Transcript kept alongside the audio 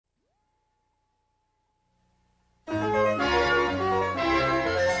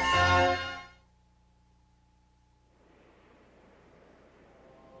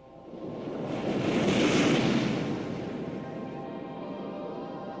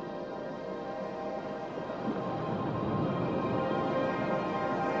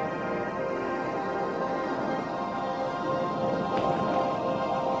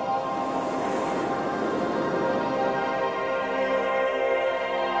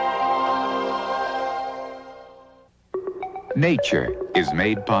Nature is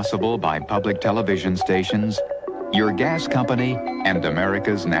made possible by public television stations, your gas company, and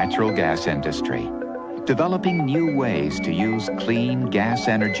America's natural gas industry. Developing new ways to use clean gas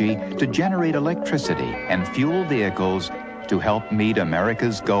energy to generate electricity and fuel vehicles to help meet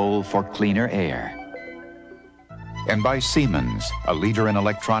America's goal for cleaner air. And by Siemens, a leader in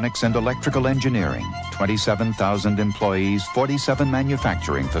electronics and electrical engineering. 27,000 employees, 47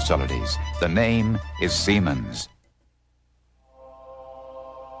 manufacturing facilities. The name is Siemens.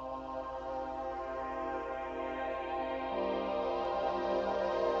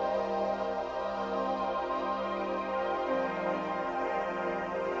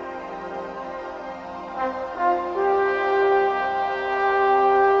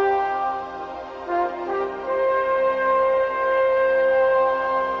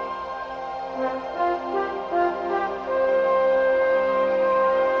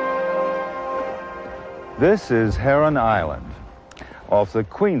 This is Heron Island, off the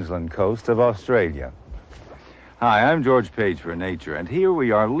Queensland coast of Australia. Hi, I'm George Page for Nature, and here we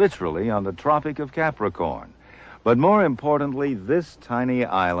are literally on the Tropic of Capricorn. But more importantly, this tiny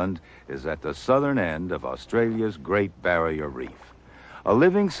island is at the southern end of Australia's Great Barrier Reef, a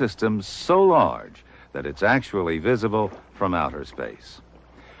living system so large that it's actually visible from outer space.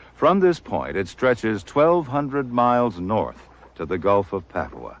 From this point, it stretches 1,200 miles north to the Gulf of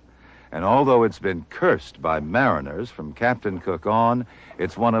Papua. And although it's been cursed by mariners from Captain Cook on,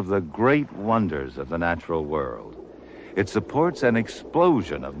 it's one of the great wonders of the natural world. It supports an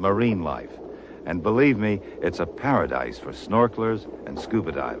explosion of marine life. And believe me, it's a paradise for snorkelers and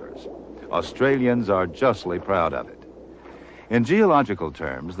scuba divers. Australians are justly proud of it. In geological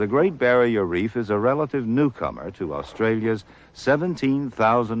terms, the Great Barrier Reef is a relative newcomer to Australia's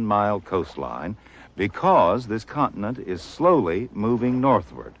 17,000-mile coastline because this continent is slowly moving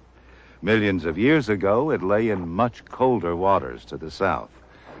northward. Millions of years ago, it lay in much colder waters to the south,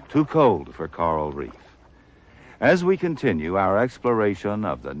 too cold for coral reef. As we continue our exploration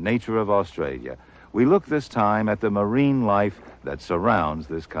of the nature of Australia, we look this time at the marine life that surrounds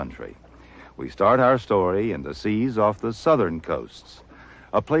this country. We start our story in the seas off the southern coasts,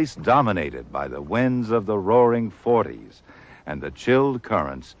 a place dominated by the winds of the roaring 40s and the chilled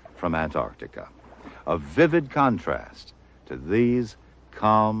currents from Antarctica. A vivid contrast to these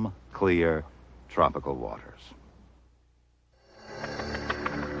calm, clear, tropical waters.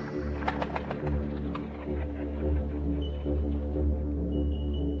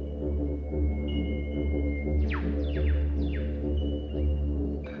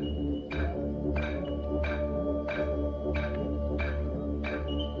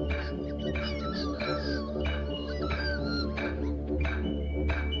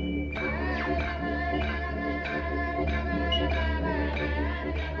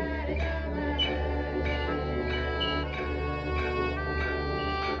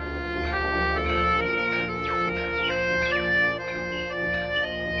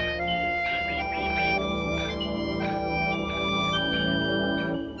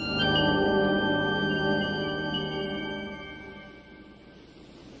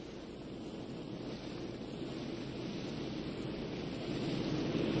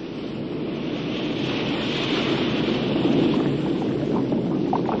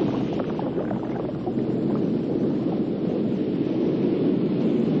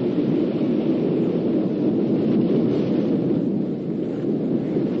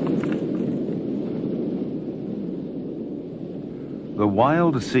 The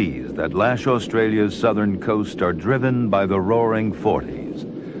wild seas that lash Australia's southern coast are driven by the roaring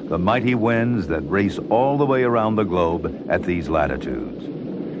 40s, the mighty winds that race all the way around the globe at these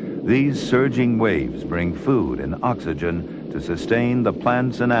latitudes. These surging waves bring food and oxygen to sustain the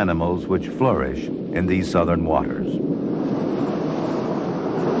plants and animals which flourish in these southern waters.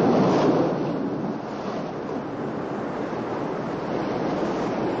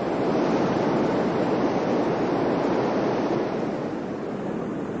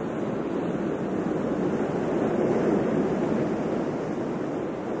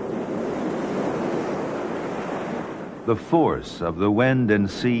 The force of the wind and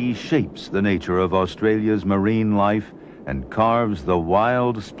sea shapes the nature of Australia's marine life and carves the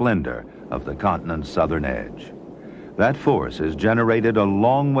wild splendor of the continent's southern edge. That force is generated a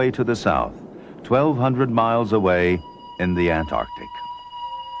long way to the south, 1,200 miles away in the Antarctic.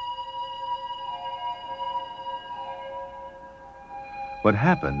 What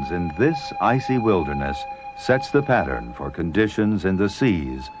happens in this icy wilderness sets the pattern for conditions in the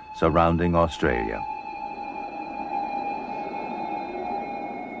seas surrounding Australia.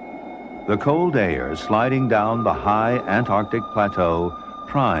 The cold air sliding down the high Antarctic plateau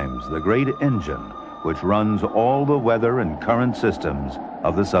primes the great engine which runs all the weather and current systems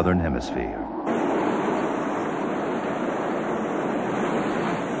of the southern hemisphere.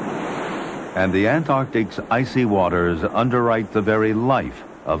 And the Antarctic's icy waters underwrite the very life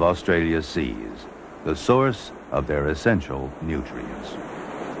of Australia's seas, the source of their essential nutrients.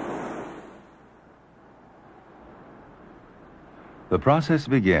 The process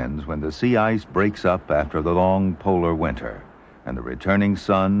begins when the sea ice breaks up after the long polar winter, and the returning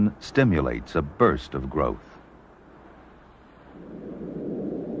sun stimulates a burst of growth.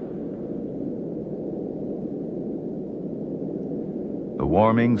 The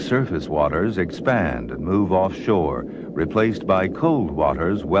warming surface waters expand and move offshore, replaced by cold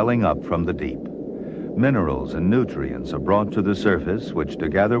waters welling up from the deep. Minerals and nutrients are brought to the surface, which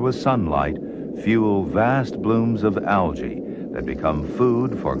together with sunlight fuel vast blooms of algae that become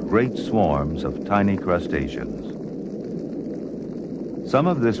food for great swarms of tiny crustaceans. Some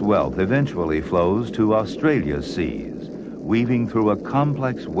of this wealth eventually flows to Australia's seas, weaving through a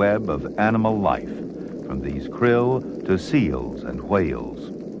complex web of animal life, from these krill to seals and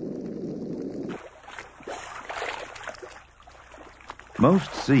whales.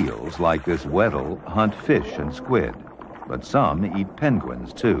 Most seals, like this Weddell, hunt fish and squid, but some eat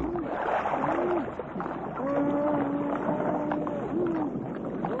penguins too.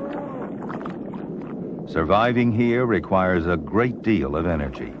 Surviving here requires a great deal of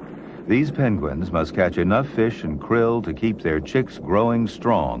energy. These penguins must catch enough fish and krill to keep their chicks growing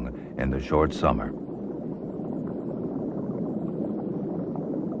strong in the short summer.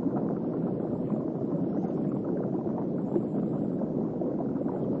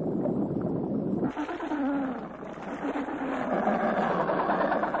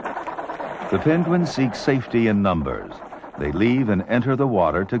 The penguins seek safety in numbers. They leave and enter the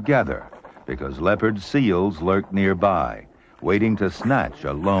water together, because leopard seals lurk nearby, waiting to snatch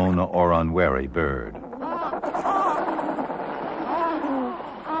a lone or unwary bird.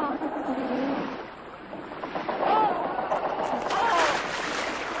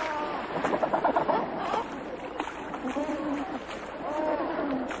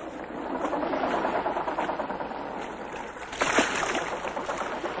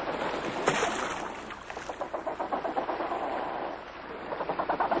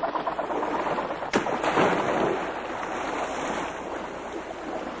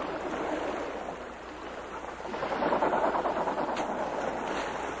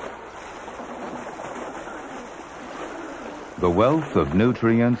 The wealth of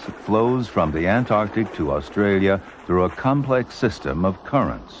nutrients flows from the Antarctic to Australia through a complex system of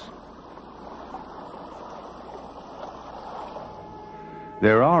currents.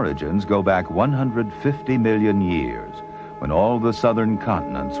 Their origins go back 150 million years, when all the southern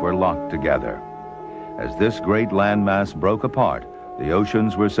continents were locked together. As this great landmass broke apart, the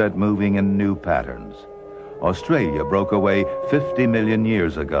oceans were set moving in new patterns. Australia broke away 50 million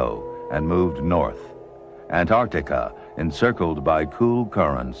years ago and moved north. Antarctica, encircled by cool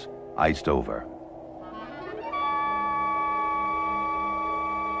currents, iced over.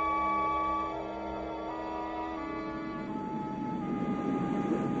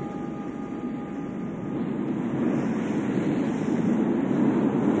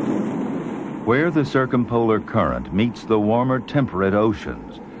 Where the circumpolar current meets the warmer temperate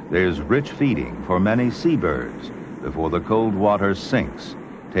oceans, there's rich feeding for many seabirds before the cold water sinks,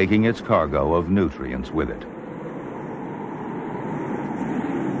 taking its cargo of nutrients with it.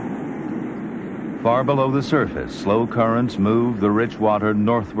 Far below the surface, slow currents move the rich water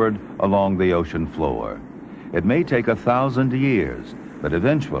northward along the ocean floor. It may take 1,000 years, but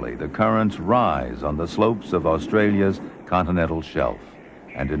eventually the currents rise on the slopes of Australia's continental shelf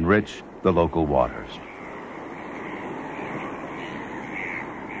and enrich the local waters.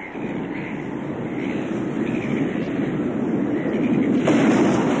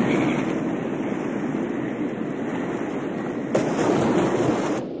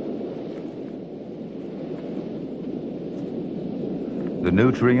 The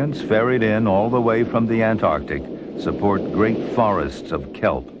nutrients ferried in all the way from the Antarctic support great forests of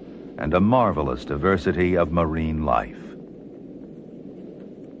kelp and a marvelous diversity of marine life.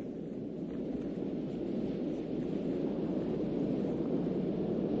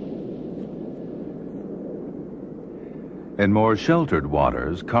 In more sheltered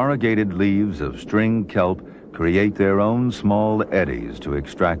waters, corrugated leaves of string kelp create their own small eddies to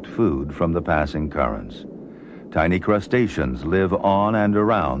extract food from the passing currents. Tiny crustaceans live on and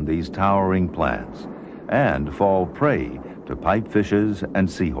around these towering plants and fall prey to pipefishes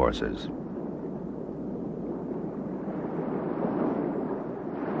and seahorses.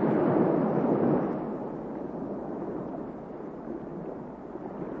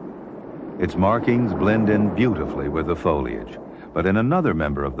 Its markings blend in beautifully with the foliage, but in another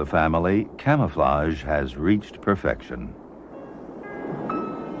member of the family, camouflage has reached perfection.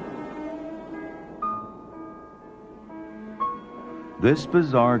 This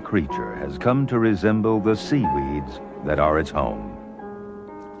bizarre creature has come to resemble the seaweeds that are its home.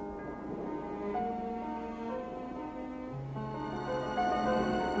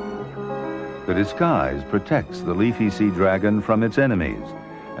 The disguise protects the leafy sea dragon from its enemies,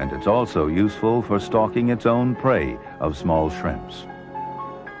 and it's also useful for stalking its own prey of small shrimps.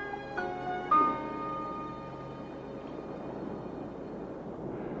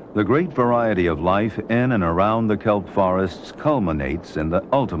 The great variety of life in and around the kelp forests culminates in the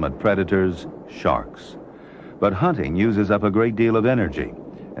ultimate predators, sharks. But hunting uses up a great deal of energy,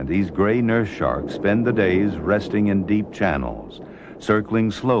 and these gray nurse sharks spend the days resting in deep channels,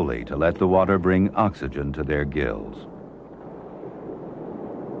 circling slowly to let the water bring oxygen to their gills.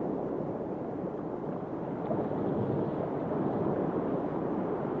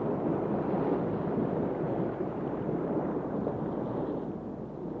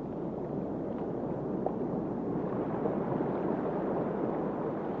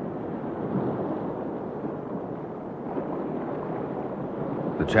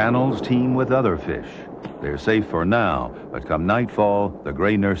 The channels teem with other fish. They're safe for now, but come nightfall, the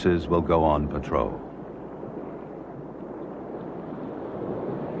gray nurses will go on patrol.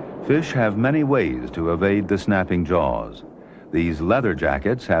 Fish have many ways to evade the snapping jaws. These leather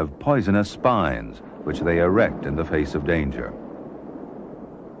jackets have poisonous spines, which they erect in the face of danger.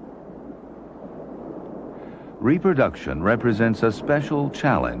 Reproduction represents a special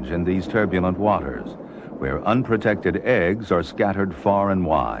challenge in these turbulent waters, where unprotected eggs are scattered far and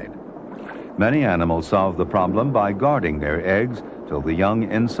wide. Many animals solve the problem by guarding their eggs till the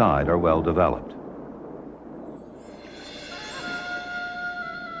young inside are well developed.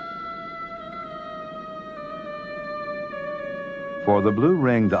 For the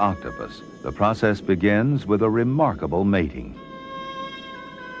blue-ringed octopus, the process begins with a remarkable mating.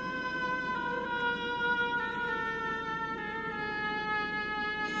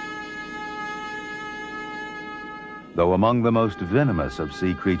 Though among the most venomous of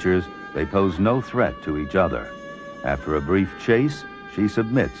sea creatures, they pose no threat to each other. After a brief chase, she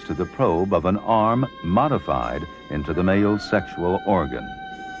submits to the probe of an arm modified into the male's sexual organ.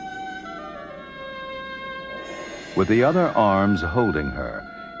 With the other arms holding her,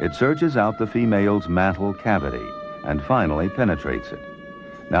 it searches out the female's mantle cavity and finally penetrates it.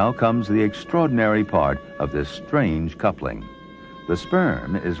 Now comes the extraordinary part of this strange coupling. The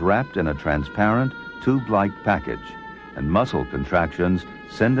sperm is wrapped in a transparent, tube-like package, and muscle contractions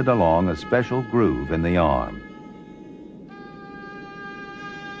send it along a special groove in the arm.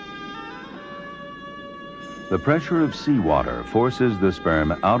 The pressure of seawater forces the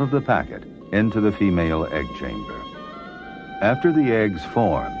sperm out of the packet into the female egg chamber. After the eggs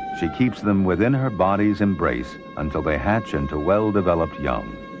form, she keeps them within her body's embrace until they hatch into well-developed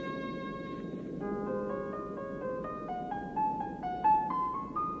young.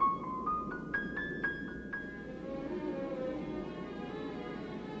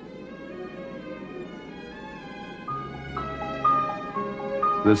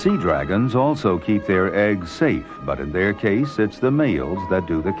 The sea dragons also keep their eggs safe, but in their case, it's the males that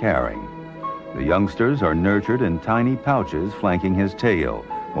do the carrying. The youngsters are nurtured in tiny pouches flanking his tail,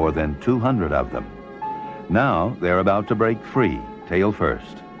 more than 200 of them. Now they're about to break free, tail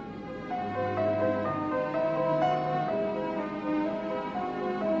first.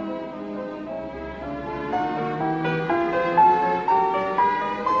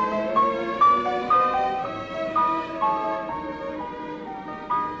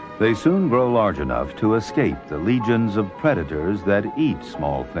 They soon grow large enough to escape the legions of predators that eat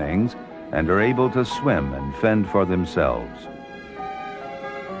small things and are able to swim and fend for themselves.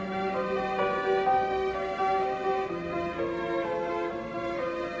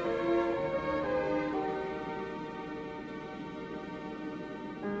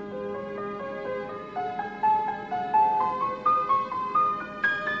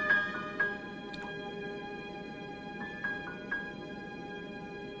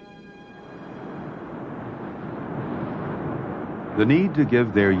 The need to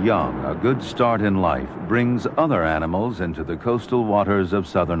give their young a good start in life brings other animals into the coastal waters of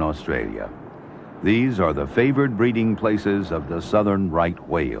southern Australia. These are the favored breeding places of the southern right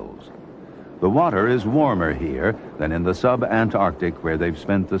whales. The water is warmer here than in the sub-Antarctic where they've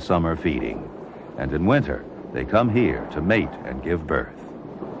spent the summer feeding. And in winter, they come here to mate and give birth.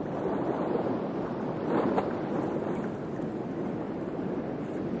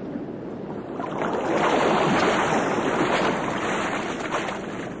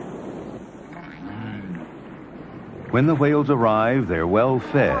 When the whales arrive, they're well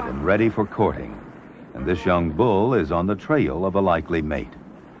fed and ready for courting, and this young bull is on the trail of a likely mate.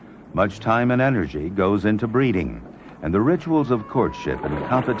 Much time and energy goes into breeding, and the rituals of courtship and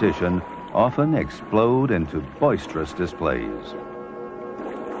competition often explode into boisterous displays.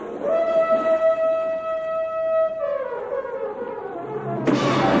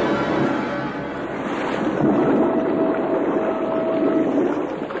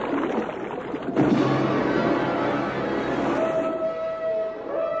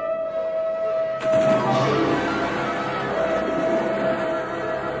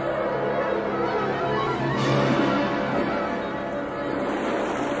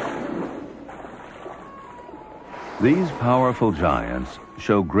 These powerful giants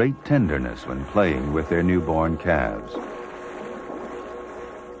show great tenderness when playing with their newborn calves.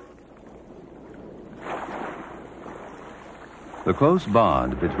 The close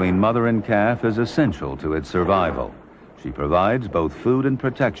bond between mother and calf is essential to its survival. She provides both food and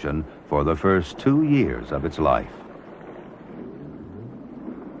protection for the first 2 years of its life.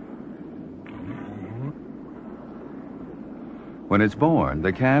 When it's born,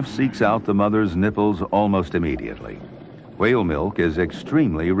 the calf seeks out the mother's nipples almost immediately. Whale milk is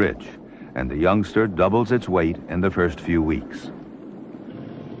extremely rich, and the youngster doubles its weight in the first few weeks.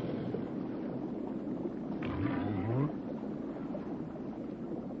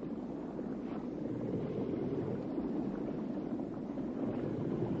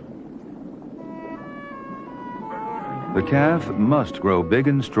 The calf must grow big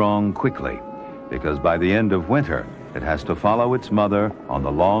and strong quickly, because by the end of winter, it has to follow its mother on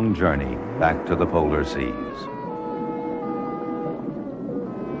the long journey back to the polar seas.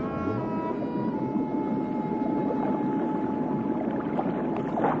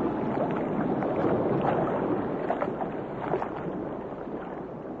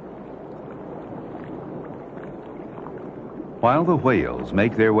 While the whales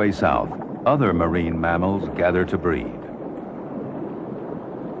make their way south, other marine mammals gather to breed.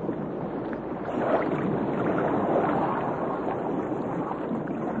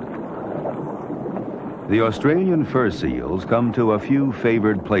 The Australian fur seals come to a few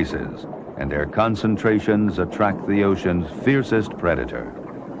favored places, and their concentrations attract the ocean's fiercest predator,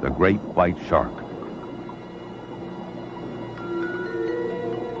 the great white shark.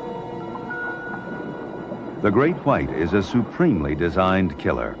 The great white is a supremely designed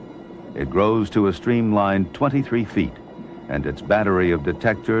killer. It grows to a streamlined 23 feet, and its battery of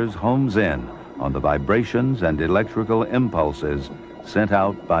detectors homes in on the vibrations and electrical impulses sent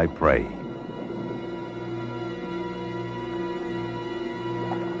out by prey.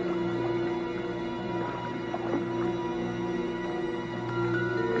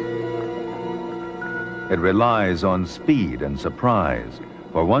 It relies on speed and surprise,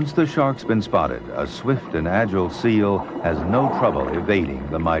 for once the shark's been spotted, a swift and agile seal has no trouble evading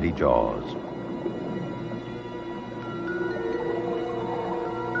the mighty jaws.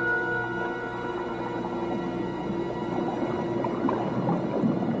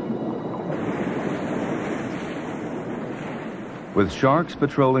 With sharks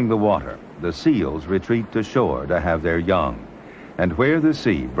patrolling the water, the seals retreat to shore to have their young. And where the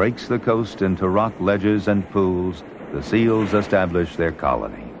sea breaks the coast into rock ledges and pools, the seals establish their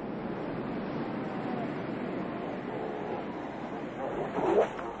colony.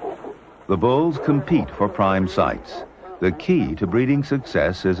 The bulls compete for prime sites. The key to breeding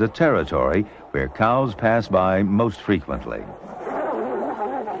success is a territory where cows pass by most frequently.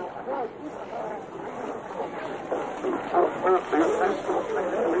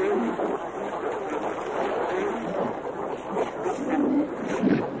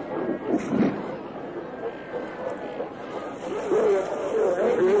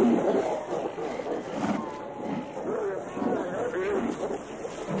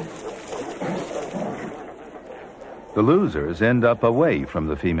 The losers end up away from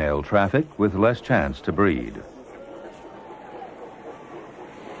the female traffic with less chance to breed.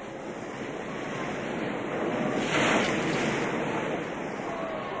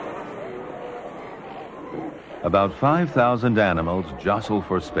 About 5,000 animals jostle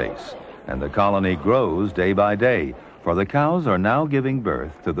for space, and the colony grows day by day, for the cows are now giving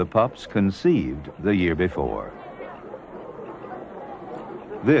birth to the pups conceived the year before.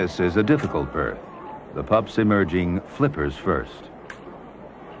 This is a difficult birth, the pups emerging flippers first.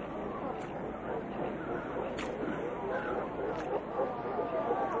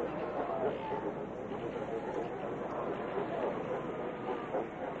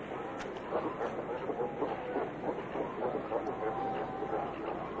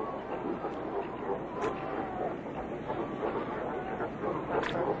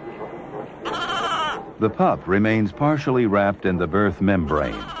 The pup remains partially wrapped in the birth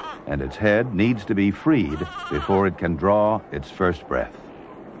membrane, and its head needs to be freed before it can draw its first breath.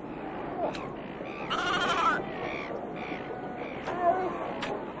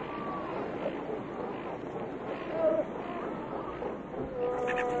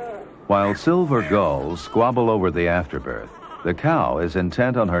 While silver gulls squabble over the afterbirth, the cow is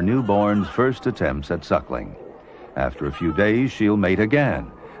intent on her newborn's first attempts at suckling. After a few days, she'll mate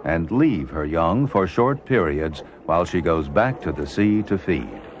again and leave her young for short periods while she goes back to the sea to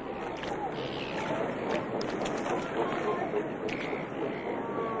feed.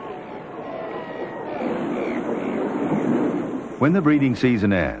 When the breeding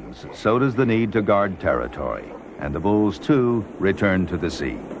season ends, so does the need to guard territory, and the bulls, too, return to the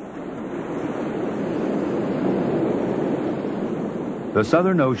sea. The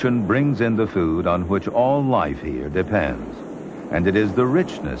Southern Ocean brings in the food on which all life here depends, and it is the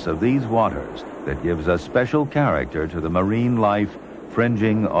richness of these waters that gives a special character to the marine life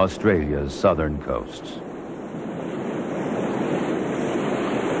fringing Australia's southern coasts.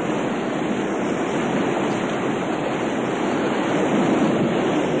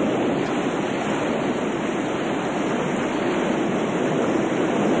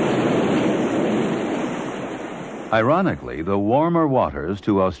 Ironically, the warmer waters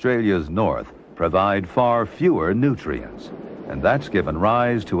to Australia's north provide far fewer nutrients, and that's given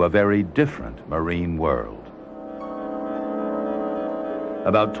rise to a very different marine world.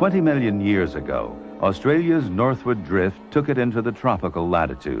 About 20 million years ago, Australia's northward drift took it into the tropical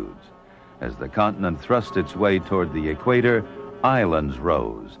latitudes. As the continent thrust its way toward the equator, islands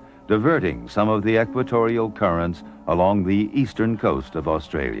rose, diverting some of the equatorial currents along the eastern coast of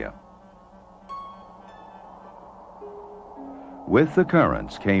Australia. With the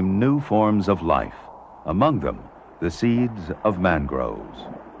currents came new forms of life, among them the seeds of mangroves.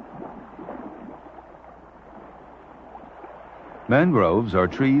 Mangroves are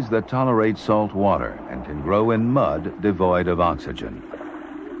trees that tolerate salt water and can grow in mud devoid of oxygen.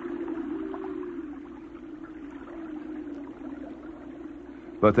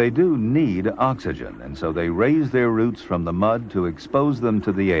 But they do need oxygen, and so they raise their roots from the mud to expose them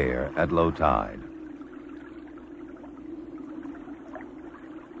to the air at low tide.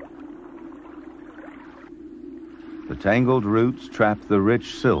 The tangled roots trap the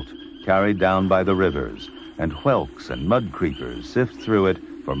rich silt carried down by the rivers, and whelks and mud creepers sift through it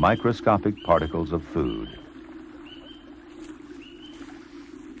for microscopic particles of food.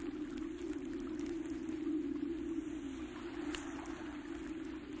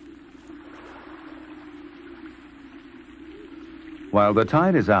 While the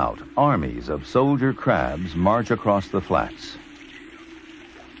tide is out, armies of soldier crabs march across the flats.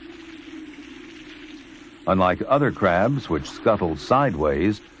 Unlike other crabs, which scuttle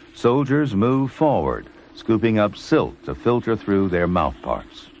sideways, soldiers move forward, scooping up silt to filter through their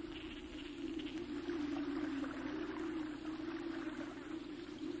mouthparts.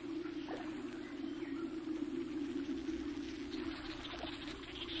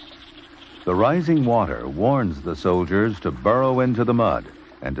 The rising water warns the soldiers to burrow into the mud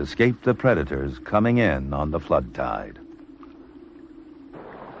and escape the predators coming in on the flood tide.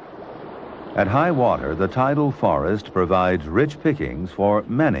 At high water, the tidal forest provides rich pickings for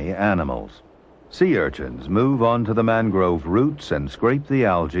many animals. Sea urchins move onto the mangrove roots and scrape the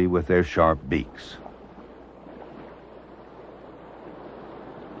algae with their sharp beaks.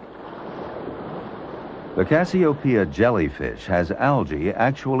 The Cassiopeia jellyfish has algae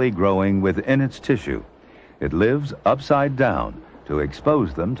actually growing within its tissue. It lives upside down to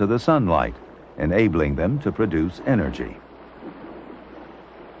expose them to the sunlight, enabling them to produce energy.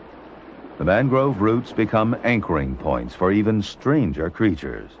 The mangrove roots become anchoring points for even stranger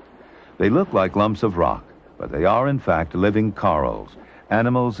creatures. They look like lumps of rock, but they are in fact living corals,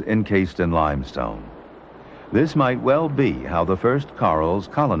 animals encased in limestone. This might well be how the first corals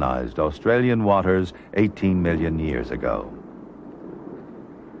colonized Australian waters 18 million years ago.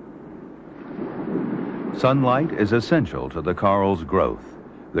 Sunlight is essential to the corals' growth.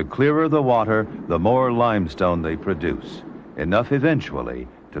 The clearer the water, the more limestone they produce, enough eventually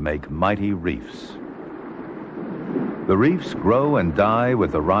to make mighty reefs. The reefs grow and die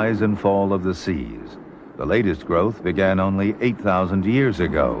with the rise and fall of the seas. The latest growth began only 8,000 years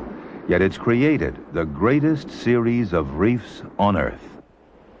ago, yet it's created the greatest series of reefs on Earth.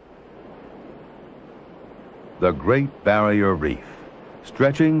 The Great Barrier Reef,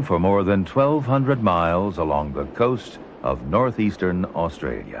 stretching for more than 1,200 miles along the coast of northeastern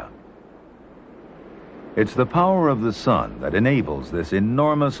Australia. It's the power of the sun that enables this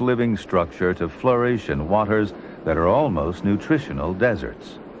enormous living structure to flourish in waters that are almost nutritional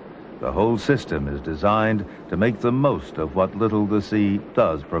deserts. The whole system is designed to make the most of what little the sea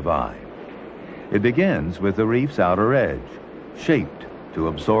does provide. It begins with the reef's outer edge, shaped to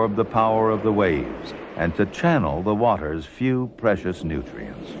absorb the power of the waves and to channel the water's few precious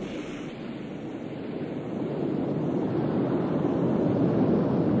nutrients.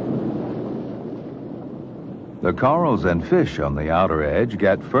 The corals and fish on the outer edge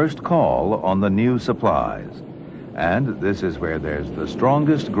get first call on the new supplies. And this is where there's the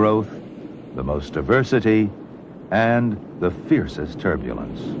strongest growth, the most diversity, and the fiercest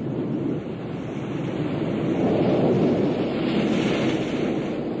turbulence.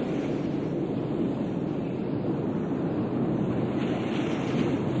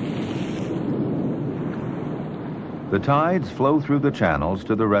 The tides flow through the channels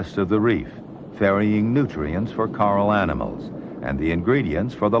to the rest of the reef, ferrying nutrients for coral animals and the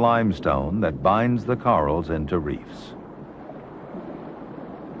ingredients for the limestone that binds the corals into reefs.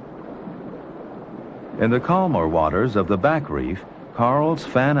 In the calmer waters of the back reef, corals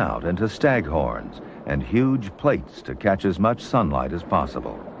fan out into staghorns and huge plates to catch as much sunlight as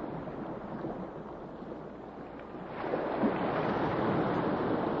possible.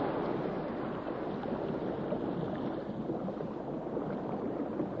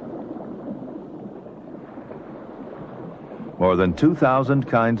 More than 2,000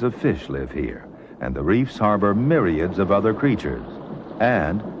 kinds of fish live here, and the reefs harbor myriads of other creatures,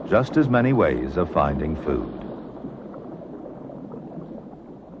 and just as many ways of finding food.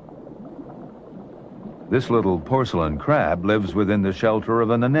 This little porcelain crab lives within the shelter of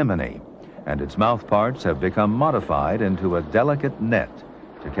an anemone, and its mouthparts have become modified into a delicate net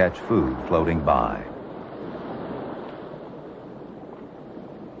to catch food floating by.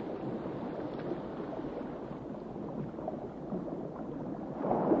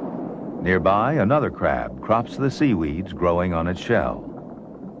 Nearby, another crab crops the seaweeds growing on its shell.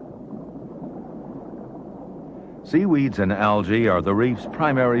 Seaweeds and algae are the reef's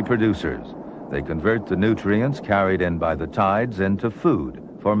primary producers. They convert the nutrients carried in by the tides into food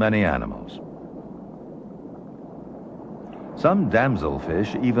for many animals. Some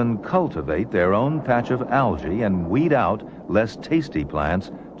damselfish even cultivate their own patch of algae and weed out less tasty plants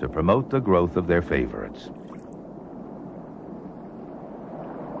to promote the growth of their favorites.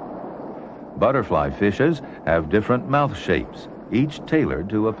 Butterfly fishes have different mouth shapes, each tailored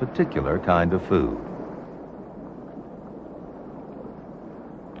to a particular kind of food.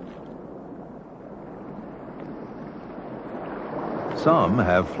 Some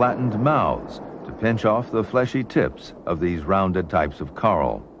have flattened mouths to pinch off the fleshy tips of these rounded types of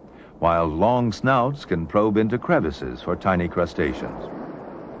coral, while long snouts can probe into crevices for tiny crustaceans.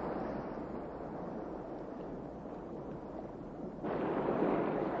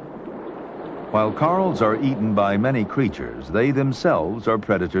 While corals are eaten by many creatures, they themselves are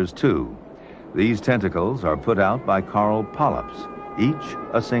predators too. These tentacles are put out by coral polyps, each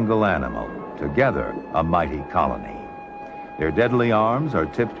a single animal, together a mighty colony. Their deadly arms are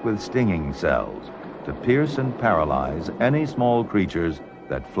tipped with stinging cells to pierce and paralyze any small creatures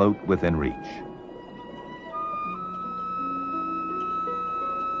that float within reach.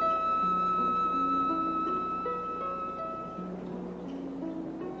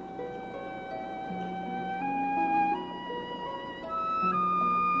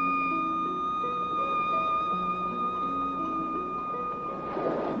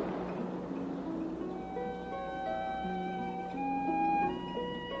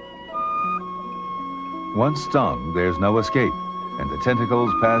 Once stung, there's no escape, and the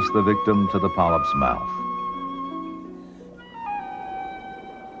tentacles pass the victim to the polyp's mouth.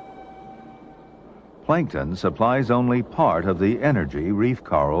 Plankton supplies only part of the energy reef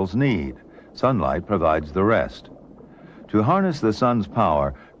corals need. Sunlight provides the rest. To harness the sun's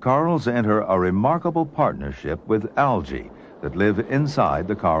power, corals enter a remarkable partnership with algae that live inside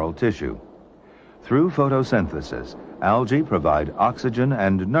the coral tissue. Through photosynthesis, algae provide oxygen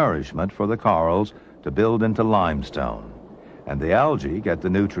and nourishment for the corals to build into limestone, and the algae get the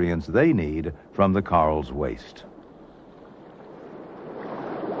nutrients they need from the coral's waste.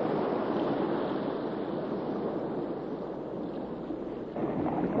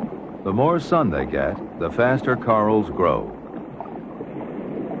 The more sun they get, the faster corals grow.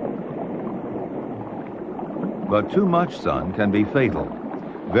 But too much sun can be fatal.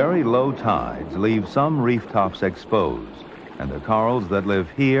 Very low tides leave some reef tops exposed, and the corals that live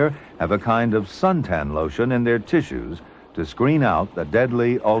here have a kind of suntan lotion in their tissues to screen out the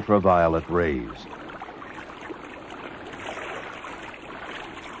deadly ultraviolet rays.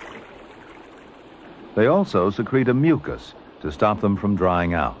 They also secrete a mucus to stop them from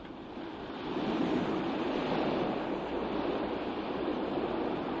drying out.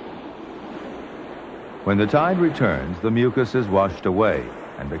 When the tide returns, the mucus is washed away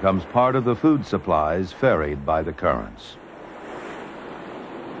and becomes part of the food supplies ferried by the currents.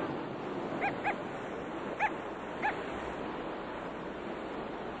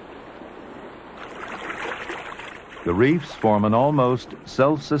 The reefs form an almost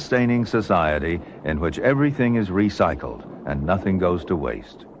self-sustaining society in which everything is recycled and nothing goes to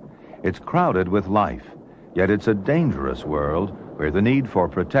waste. It's crowded with life, yet it's a dangerous world where the need for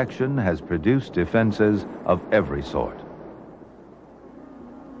protection has produced defenses of every sort.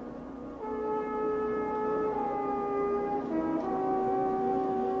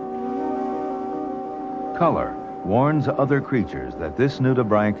 Color warns other creatures that this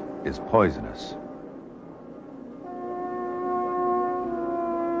nudibranch is poisonous.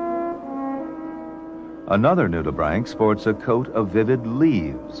 Another nudibranch sports a coat of vivid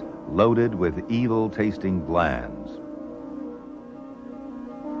leaves, loaded with evil-tasting glands.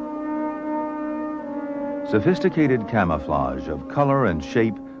 Sophisticated camouflage of color and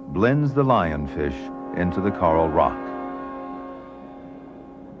shape blends the lionfish into the coral rock.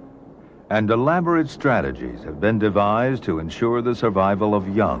 And elaborate strategies have been devised to ensure the survival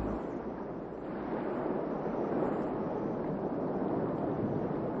of young.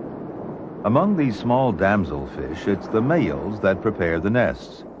 Among these small damselfish, it's the males that prepare the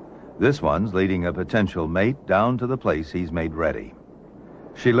nests. This one's leading a potential mate down to the place he's made ready.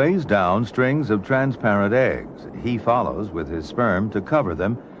 She lays down strings of transparent eggs. He follows with his sperm to cover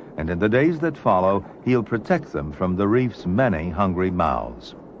them, and in the days that follow, he'll protect them from the reef's many hungry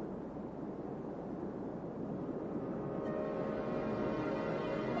mouths.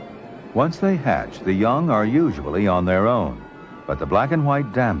 Once they hatch, the young are usually on their own. But the black and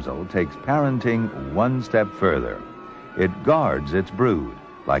white damsel takes parenting one step further. It guards its brood,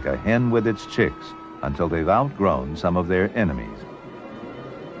 like a hen with its chicks, until they've outgrown some of their enemies.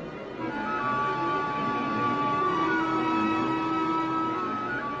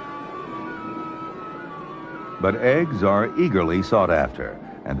 But eggs are eagerly sought after,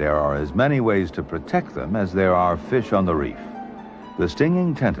 and there are as many ways to protect them as there are fish on the reef. The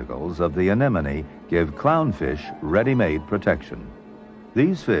stinging tentacles of the anemone give clownfish ready-made protection.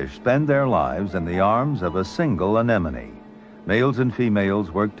 These fish spend their lives in the arms of a single anemone. Males and females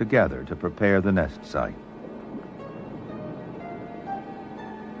work together to prepare the nest site.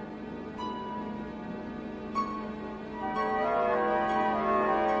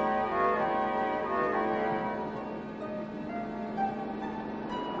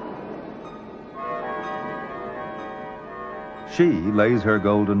 She lays her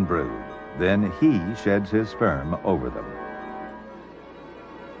golden brood, then he sheds his sperm over them.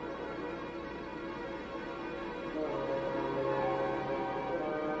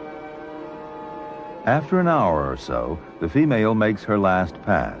 After an hour or so, the female makes her last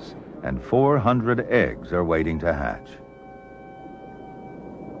pass, and 400 eggs are waiting to hatch.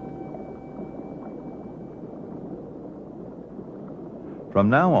 From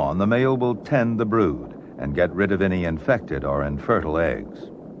now on, the male will tend the brood and get rid of any infected or infertile eggs.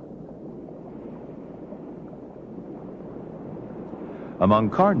 Among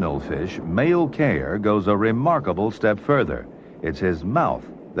cardinal fish, male care goes a remarkable step further. It's his mouth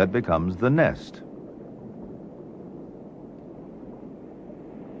that becomes the nest.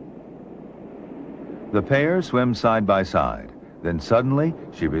 The pair swim side by side. Then suddenly,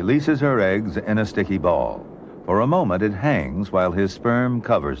 she releases her eggs in a sticky ball. For a moment, it hangs while his sperm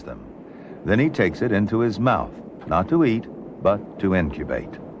covers them. Then he takes it into his mouth, not to eat, but to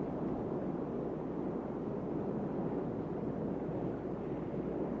incubate.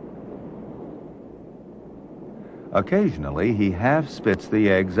 Occasionally, he half spits the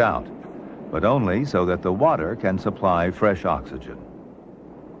eggs out, but only so that the water can supply fresh oxygen.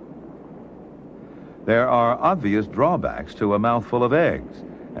 There are obvious drawbacks to a mouthful of eggs,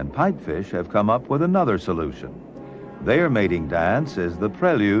 and pipefish have come up with another solution. Their mating dance is the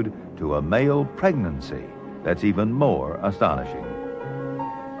prelude to a male pregnancy that's even more astonishing.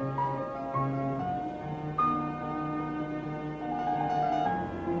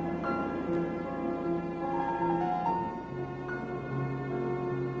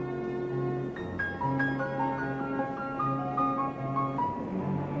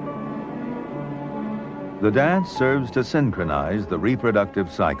 The dance serves to synchronize the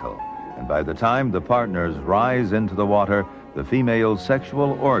reproductive cycle, and by the time the partners rise into the water, the female's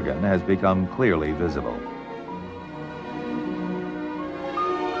sexual organ has become clearly visible.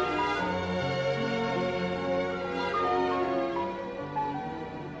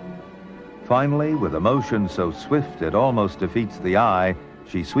 Finally, with a motion so swift it almost defeats the eye,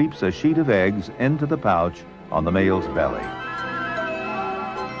 she sweeps a sheet of eggs into the pouch on the male's belly.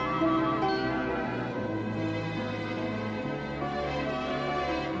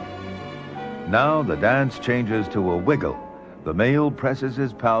 Now the dance changes to a wiggle. The male presses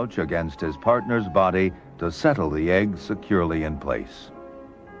his pouch against his partner's body to settle the eggs securely in place.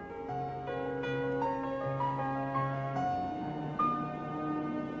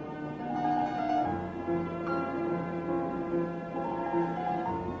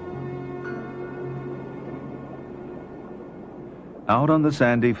 Out on the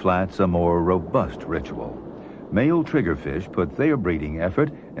sandy flats, a more robust ritual. Male triggerfish put their breeding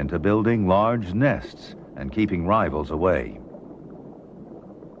effort into building large nests and keeping rivals away.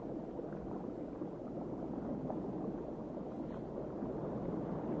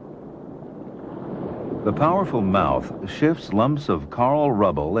 The powerful mouth shifts lumps of coral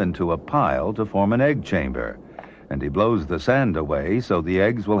rubble into a pile to form an egg chamber, and he blows the sand away so the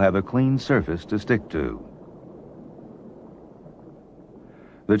eggs will have a clean surface to stick to.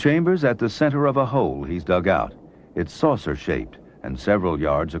 The chamber's at the center of a hole he's dug out. It's saucer-shaped and several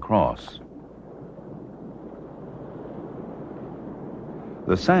yards across.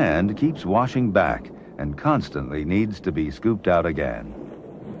 The sand keeps washing back and constantly needs to be scooped out again.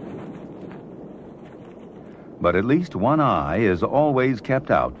 But at least one eye is always kept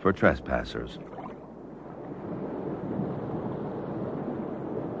out for trespassers.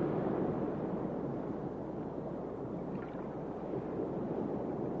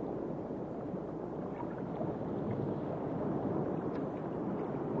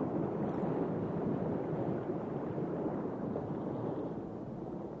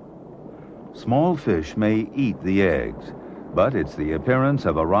 Small fish may eat the eggs, but it's the appearance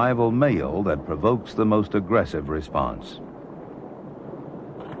of a rival male that provokes the most aggressive response.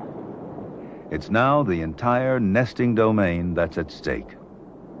 It's now the entire nesting domain that's at stake.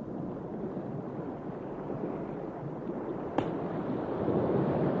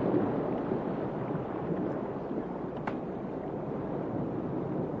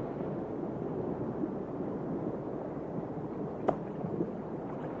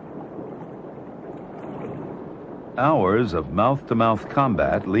 Hours of mouth-to-mouth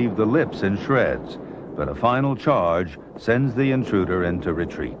combat leave the lips in shreds, but a final charge sends the intruder into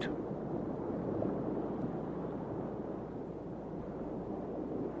retreat.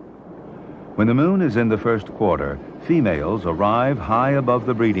 When the moon is in the first quarter, females arrive high above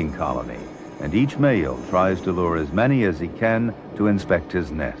the breeding colony, and each male tries to lure as many as he can to inspect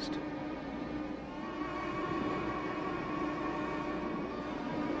his nest.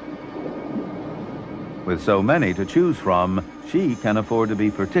 With so many to choose from, she can afford to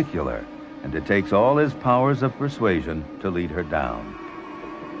be particular, and it takes all his powers of persuasion to lead her down.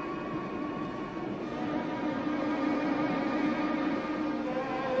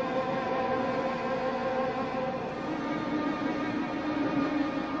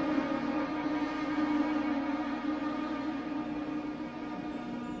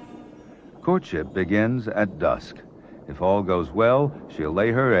 Courtship begins at dusk. If all goes well, she'll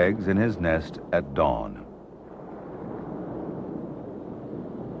lay her eggs in his nest at dawn.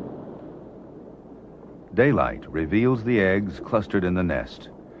 Daylight reveals the eggs clustered in the nest.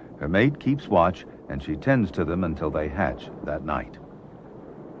 Her mate keeps watch, and she tends to them until they hatch that night.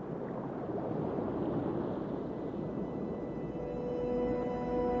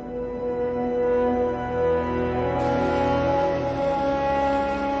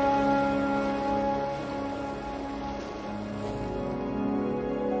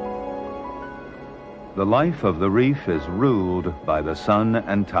 The life of the reef is ruled by the sun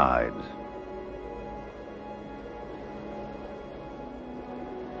and tides.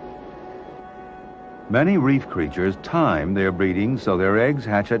 Many reef creatures time their breeding so their eggs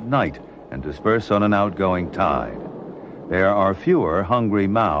hatch at night and disperse on an outgoing tide. There are fewer hungry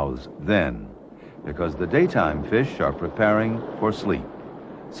mouths then, because the daytime fish are preparing for sleep,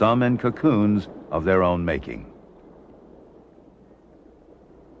 some in cocoons of their own making.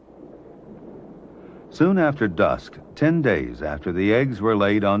 Soon after dusk, 10 days after the eggs were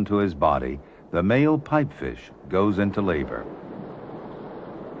laid onto his body, the male pipefish goes into labor.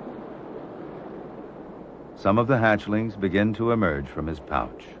 Some of the hatchlings begin to emerge from his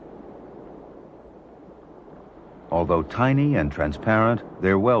pouch. Although tiny and transparent,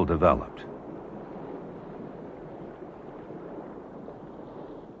 they're well developed.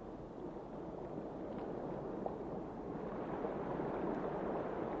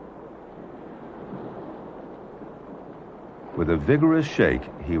 With a vigorous shake,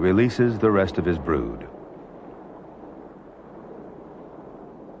 he releases the rest of his brood.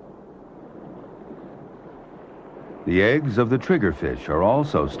 The eggs of the triggerfish are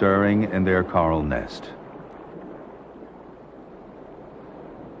also stirring in their coral nest.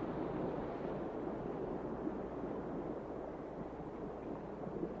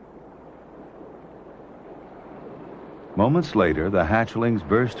 Moments later, the hatchlings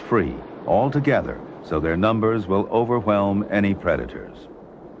burst free, all together, so their numbers will overwhelm any predators.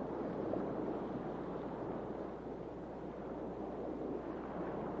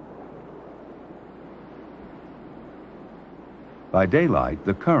 By daylight,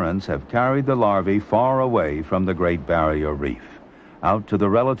 the currents have carried the larvae far away from the Great Barrier Reef, out to the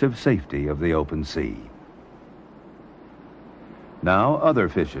relative safety of the open sea. Now other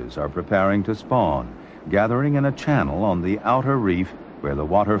fishes are preparing to spawn, gathering in a channel on the outer reef where the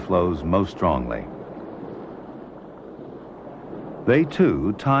water flows most strongly. They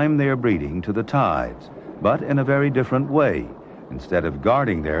too time their breeding to the tides, but in a very different way. Instead of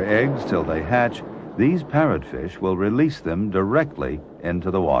guarding their eggs till they hatch, these parrotfish will release them directly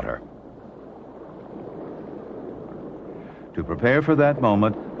into the water. To prepare for that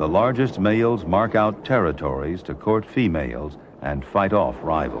moment, the largest males mark out territories to court females and fight off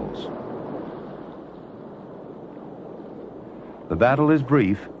rivals. The battle is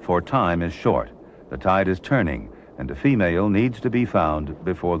brief, for time is short. The tide is turning, and a female needs to be found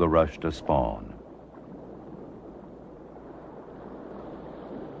before the rush to spawn.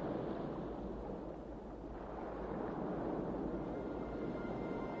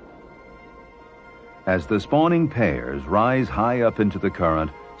 As the spawning pairs rise high up into the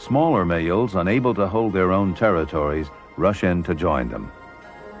current, smaller males, unable to hold their own territories, rush in to join them.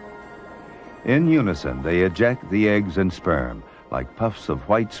 In unison, they eject the eggs and sperm, like puffs of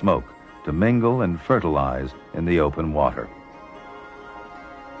white smoke, to mingle and fertilize in the open water.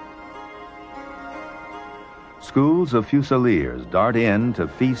 Schools of fusiliers dart in to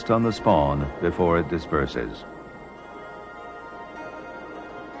feast on the spawn before it disperses.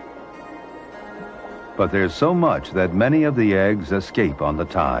 But there's so much that many of the eggs escape on the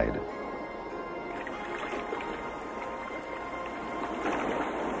tide.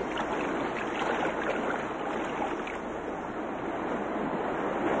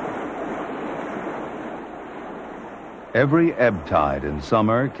 Every ebb tide in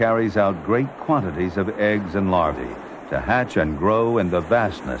summer carries out great quantities of eggs and larvae to hatch and grow in the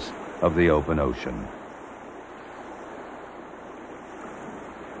vastness of the open ocean.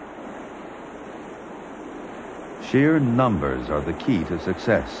 Sheer numbers are the key to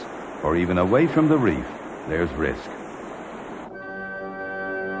success, for even away from the reef, there's risk.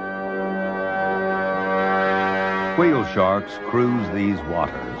 Whale sharks cruise these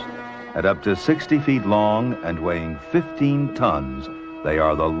waters. At up to 60 feet long and weighing 15 tons, they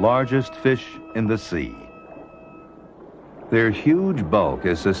are the largest fish in the sea. Their huge bulk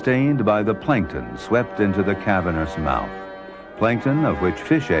is sustained by the plankton swept into the cavernous mouth, plankton of which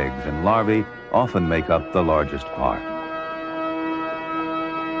fish eggs and larvae often make up the largest part.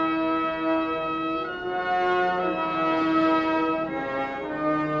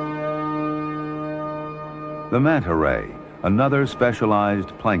 The manta ray, another specialized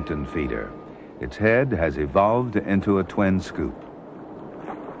plankton feeder. Its head has evolved into a twin scoop.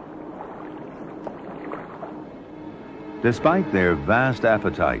 Despite their vast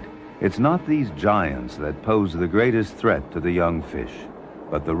appetite, it's not these giants that pose the greatest threat to the young fish,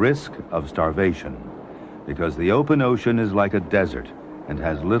 but the risk of starvation, because the open ocean is like a desert and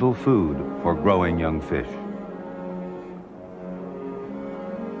has little food for growing young fish.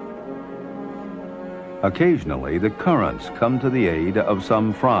 Occasionally, the currents come to the aid of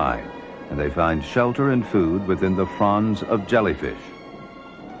some fry, and they find shelter and food within the fronds of jellyfish.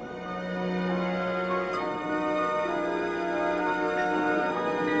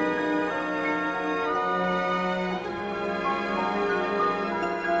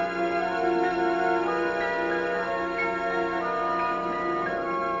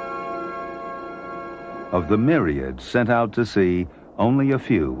 Of the myriads sent out to sea, only a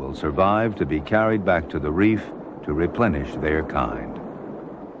few will survive to be carried back to the reef to replenish their kind.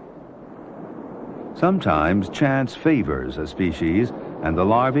 Sometimes chance favors a species, and the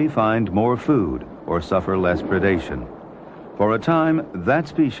larvae find more food or suffer less predation. For a time, that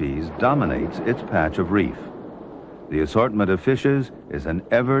species dominates its patch of reef. The assortment of fishes is an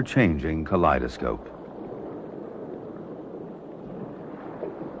ever-changing kaleidoscope.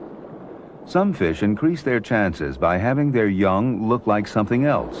 Some fish increase their chances by having their young look like something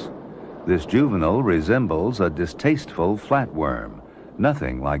else. This juvenile resembles a distasteful flatworm,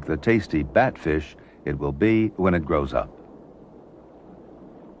 nothing like the tasty batfish it will be when it grows up.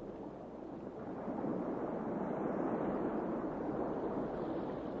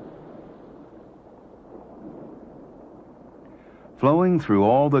 Flowing through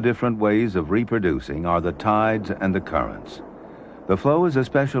all the different ways of reproducing are the tides and the currents. The flow is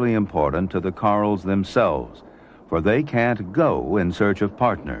especially important to the corals themselves, for they can't go in search of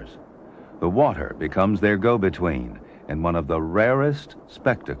partners. The water becomes their go-between, in one of the rarest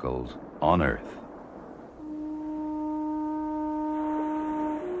spectacles on Earth.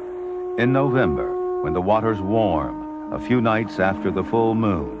 In November, when the water's warm, a few nights after the full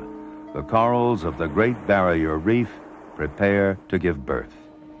moon, the corals of the Great Barrier Reef prepare to give birth.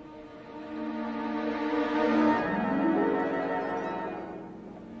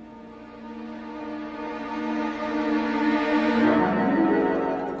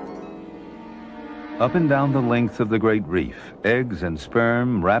 Up and down the length of the Great Reef, eggs and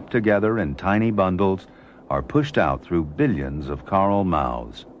sperm wrapped together in tiny bundles are pushed out through billions of coral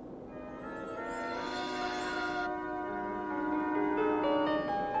mouths.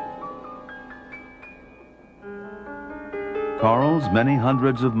 Corals many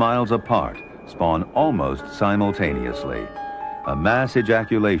hundreds of miles apart spawn almost simultaneously, a mass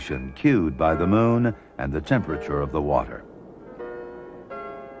ejaculation cued by the moon and the temperature of the water.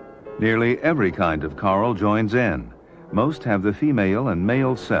 Nearly every kind of coral joins in. Most have the female and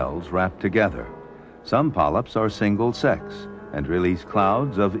male cells wrapped together. Some polyps are single-sex and release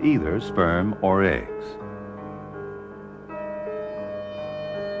clouds of either sperm or eggs.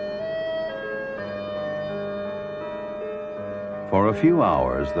 For a few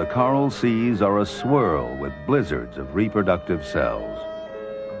hours, the coral seas are a swirl with blizzards of reproductive cells.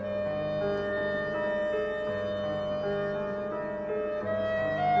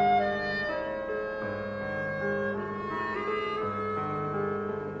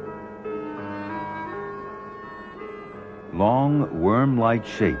 Long, worm-like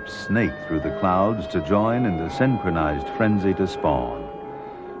shapes snake through the clouds to join in the synchronized frenzy to spawn.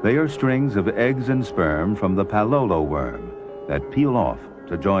 They are strings of eggs and sperm from the palolo worm that peel off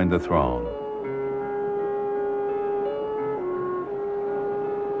to join the throng.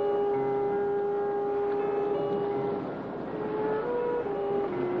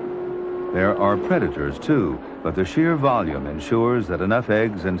 There are predators too, but the sheer volume ensures that enough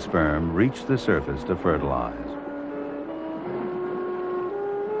eggs and sperm reach the surface to fertilize.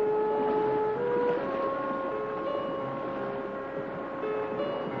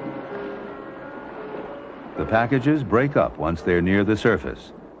 The packages break up once they're near the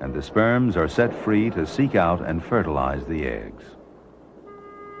surface, and the sperms are set free to seek out and fertilize the eggs.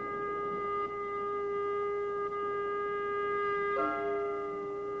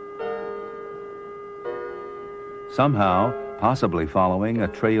 Somehow, possibly following a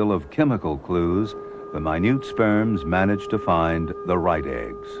trail of chemical clues, the minute sperms manage to find the right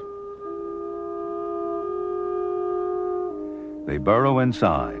eggs. They burrow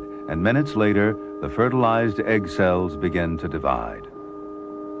inside, and minutes later, the fertilized egg cells begin to divide.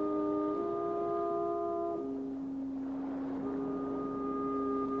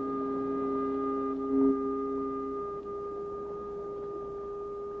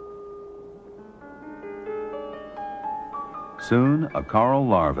 Soon, a coral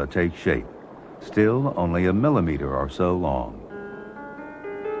larva takes shape, still only a millimeter or so long.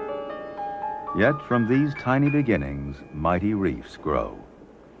 Yet from these tiny beginnings, mighty reefs grow.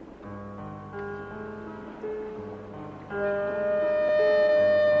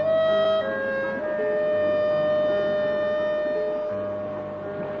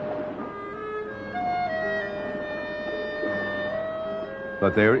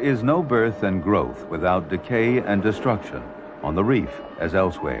 But there is no birth and growth without decay and destruction, on the reef as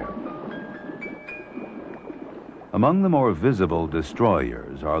elsewhere. Among the more visible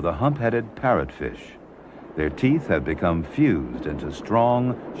destroyers are the hump-headed parrotfish. Their teeth have become fused into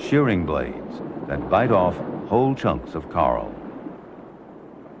strong, shearing blades that bite off whole chunks of coral.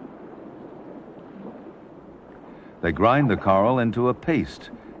 They grind the coral into a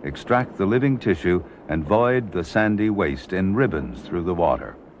paste, extract the living tissue, and void the sandy waste in ribbons through the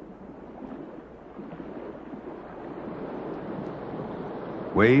water.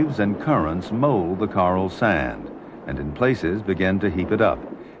 Waves and currents mold the coral sand, and in places begin to heap it up,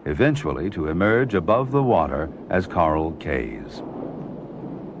 eventually to emerge above the water as coral cays.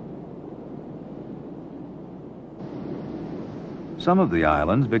 Some of the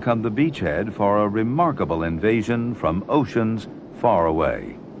islands become the beachhead for a remarkable invasion from oceans far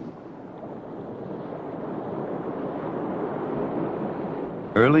away.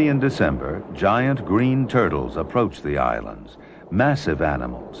 Early in December, giant green turtles approach the islands, massive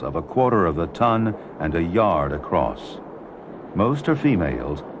animals of 1/4 of a ton and a yard across. Most are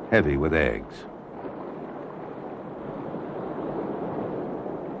females, heavy with eggs.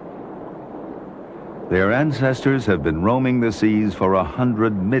 Their ancestors have been roaming the seas for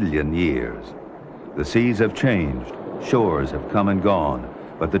 100 million years. The seas have changed, shores have come and gone,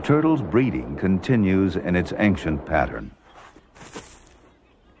 but the turtle's breeding continues in its ancient pattern.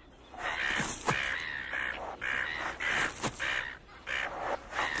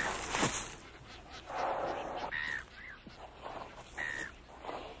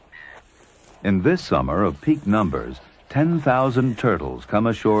 In this summer of peak numbers, 10,000 turtles come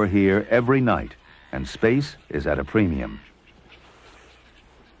ashore here every night, and space is at a premium.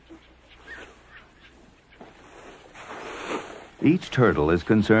 Each turtle is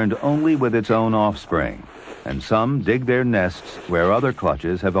concerned only with its own offspring, and some dig their nests where other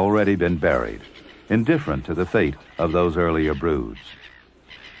clutches have already been buried, indifferent to the fate of those earlier broods.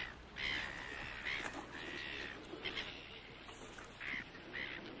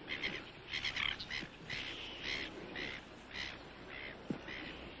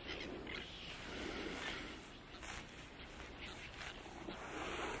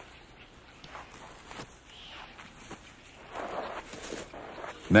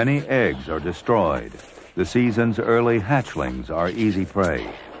 Many eggs are destroyed. The season's early hatchlings are easy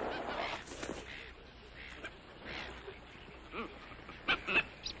prey.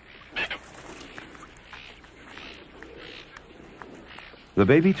 The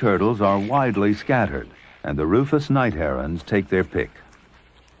baby turtles are widely scattered, and the rufous night herons take their pick.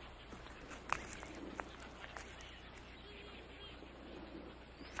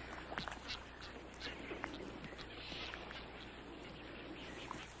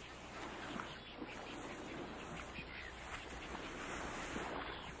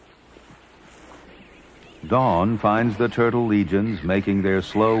 Dawn finds the turtle legions making their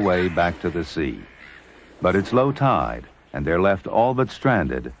slow way back to the sea. But it's low tide, and they're left all but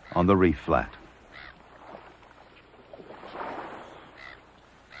stranded on the reef flat.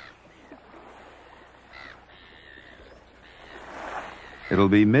 It'll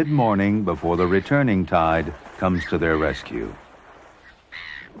be mid-morning before the returning tide comes to their rescue.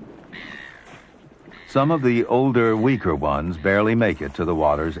 Some of the older, weaker ones barely make it to the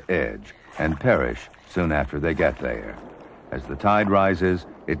water's edge and perish soon after they get there. As the tide rises,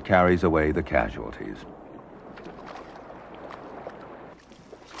 it carries away the casualties.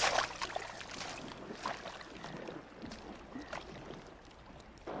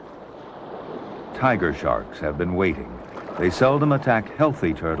 Tiger sharks have been waiting. They seldom attack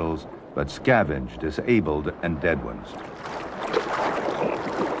healthy turtles, but scavenge disabled and dead ones.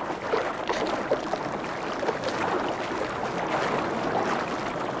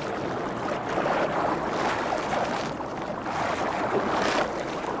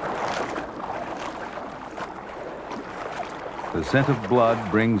 The scent of blood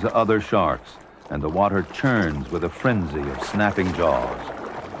brings other sharks, and the water churns with a frenzy of snapping jaws.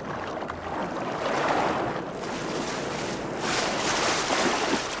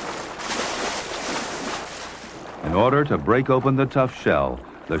 In order to break open the tough shell,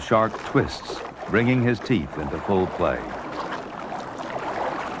 the shark twists, bringing his teeth into full play.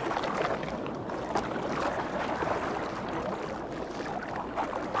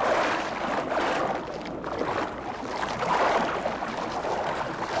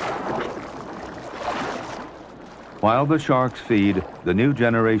 While the sharks feed, the new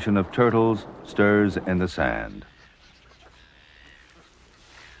generation of turtles stirs in the sand.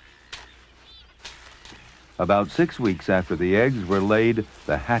 About 6 weeks after the eggs were laid,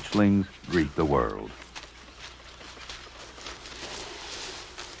 the hatchlings greet the world.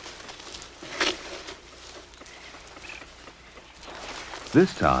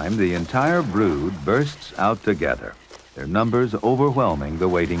 This time, the entire brood bursts out together, their numbers overwhelming the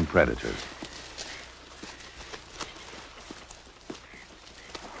waiting predators.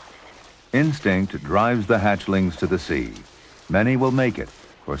 Instinct drives the hatchlings to the sea. Many will make it,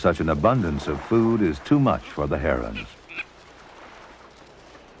 for such an abundance of food is too much for the herons.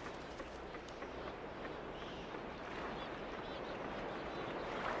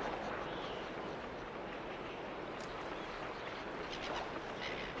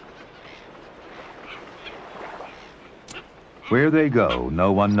 Where they go,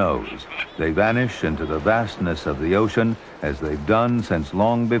 no one knows. They vanish into the vastness of the ocean, as they've done since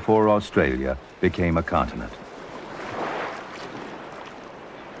long before Australia became a continent.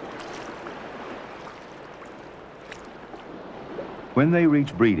 When they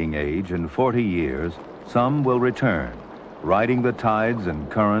reach breeding age in 40 years, some will return, riding the tides and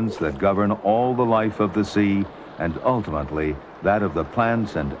currents that govern all the life of the sea, and ultimately that of the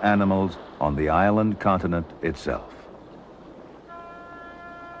plants and animals on the island continent itself.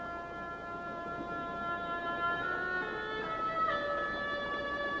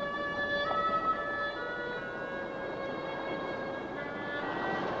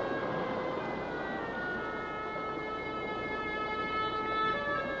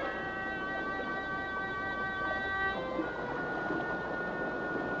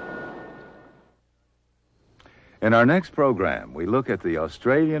 In our next program, we look at the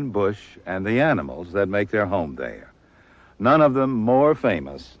Australian bush and the animals that make their home there. None of them more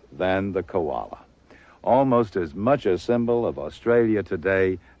famous than than the koala, almost as much a symbol of Australia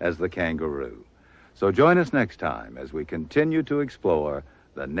today as the kangaroo. So join us next time as we continue to explore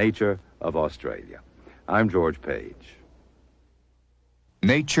the nature of Australia. I'm George Page.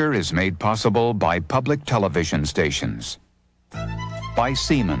 Nature is made possible by public television stations. By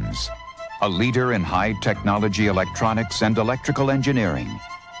Siemens, a leader in high-technology electronics and electrical engineering.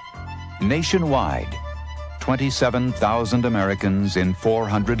 Nationwide, 27,000 Americans in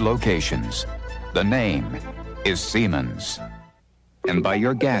 400 locations. The name is Siemens. And by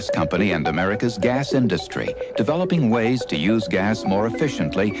your gas company and America's gas industry, developing ways to use gas more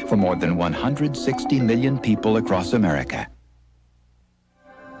efficiently for more than 160 million people across America.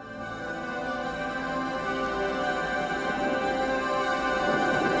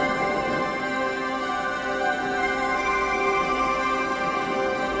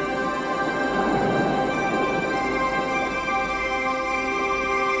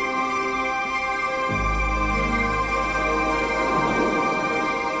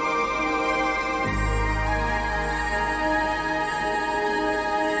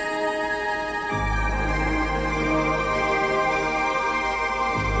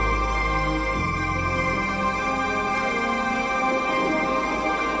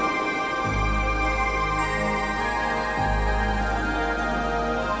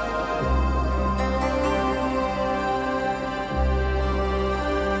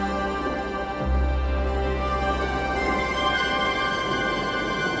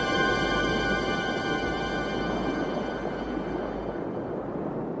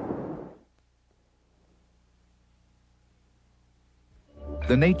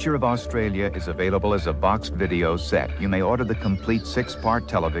 The Nature of Australia is available as a boxed video set. You may order the complete 6-part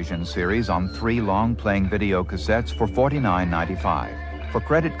television series on 3 long-playing video cassettes for $49.95. For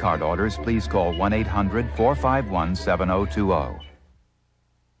credit card orders, please call 1-800-451-7020.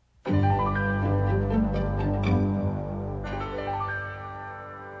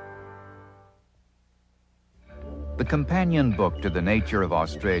 The companion book to The Nature of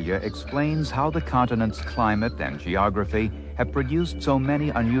Australia explains how the continent's climate and geography have produced so many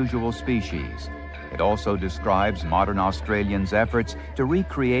unusual species. It also describes modern Australians' efforts to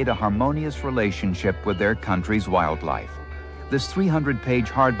recreate a harmonious relationship with their country's wildlife. This 300-page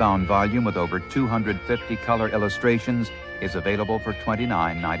hardbound volume with over 250 color illustrations is available for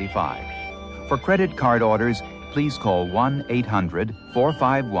 $29.95. For credit card orders, please call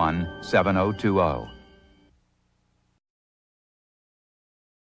 1-800-451-7020.